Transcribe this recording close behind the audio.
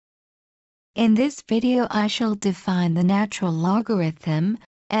In this video I shall define the natural logarithm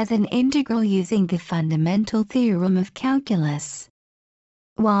as an integral using the fundamental theorem of calculus.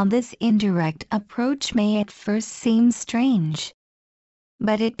 While this indirect approach may at first seem strange,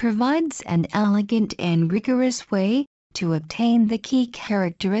 but it provides an elegant and rigorous way to obtain the key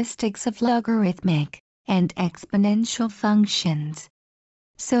characteristics of logarithmic and exponential functions.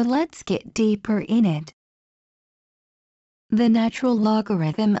 So let's get deeper in it. The natural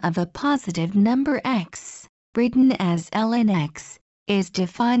logarithm of a positive number x, written as ln x, is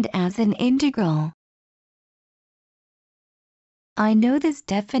defined as an integral. I know this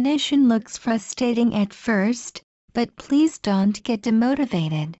definition looks frustrating at first, but please don't get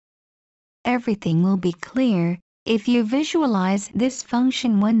demotivated. Everything will be clear if you visualize this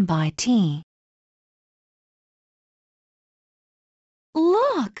function 1 by t.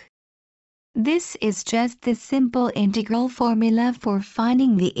 Look! This is just the simple integral formula for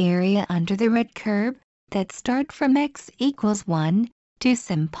finding the area under the red curve that start from x equals 1 to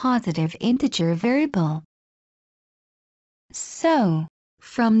some positive integer variable. So,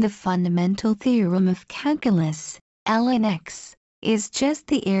 from the fundamental theorem of calculus, ln x is just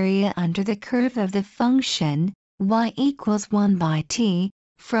the area under the curve of the function y equals 1 by t,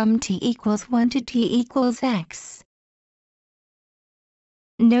 from t equals 1 to t equals x.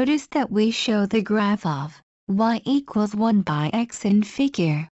 Notice that we show the graph of y equals 1 by x in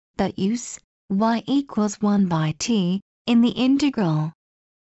figure, but use y equals 1 by t in the integral.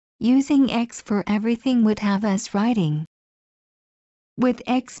 Using x for everything would have us writing with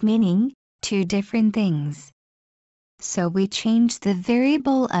x meaning two different things. So we change the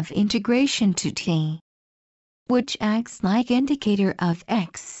variable of integration to t, which acts like indicator of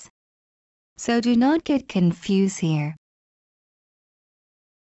x. So do not get confused here.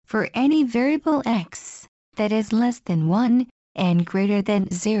 For any variable x that is less than 1 and greater than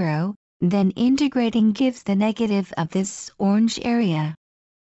 0, then integrating gives the negative of this orange area.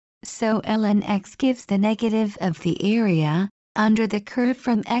 So ln x gives the negative of the area under the curve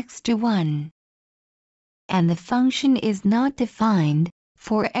from x to 1. And the function is not defined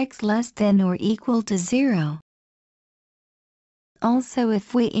for x less than or equal to 0. Also,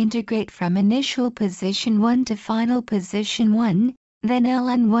 if we integrate from initial position 1 to final position 1, then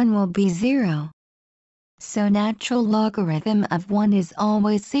ln 1 will be 0. So natural logarithm of 1 is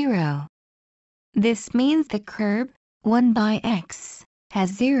always 0. This means the curve 1 by x has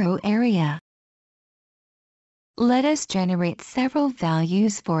 0 area. Let us generate several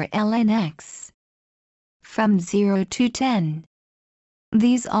values for ln x. From 0 to 10.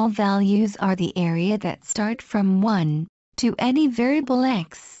 These all values are the area that start from 1 to any variable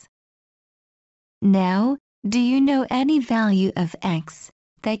x. Now, do you know any value of x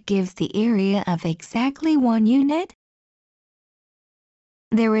that gives the area of exactly 1 unit?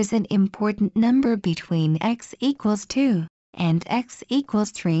 There is an important number between x equals 2 and x equals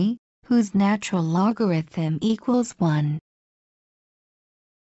 3, whose natural logarithm equals 1.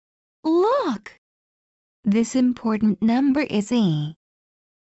 Look! This important number is e.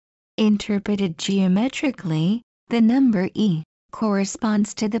 Interpreted geometrically, the number e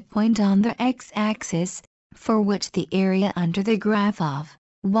corresponds to the point on the x-axis for which the area under the graph of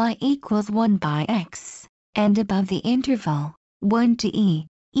y equals 1 by x, and above the interval 1 to e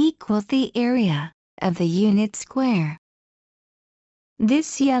equals the area of the unit square.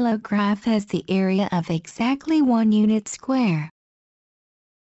 This yellow graph has the area of exactly 1 unit square.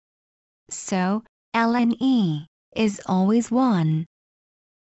 So, ln e is always 1.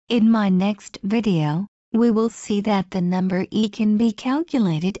 In my next video, we will see that the number e can be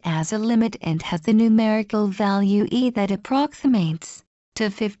calculated as a limit and has a numerical value e that approximates to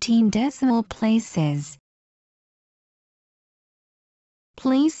 15 decimal places.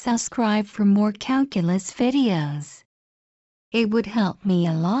 Please subscribe for more calculus videos. It would help me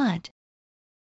a lot.